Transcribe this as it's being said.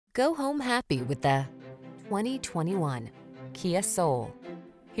Go home happy with the 2021 Kia Soul.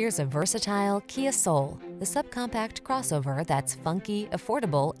 Here's a versatile Kia Soul, the subcompact crossover that's funky,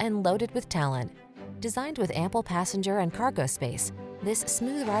 affordable, and loaded with talent. Designed with ample passenger and cargo space, this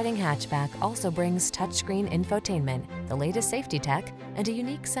smooth-riding hatchback also brings touchscreen infotainment, the latest safety tech, and a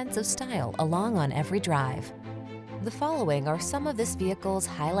unique sense of style along on every drive. The following are some of this vehicle's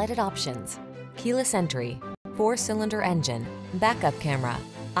highlighted options: keyless entry, 4-cylinder engine, backup camera,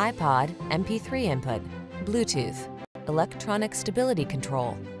 iPod, MP3 input, Bluetooth, electronic stability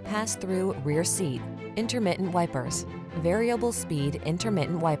control, pass-through rear seat, intermittent wipers, variable speed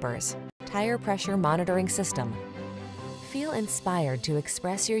intermittent wipers, tire pressure monitoring system. Feel inspired to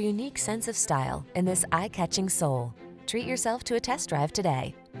express your unique sense of style in this eye-catching Soul. Treat yourself to a test drive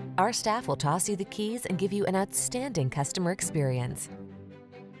today. Our staff will toss you the keys and give you an outstanding customer experience.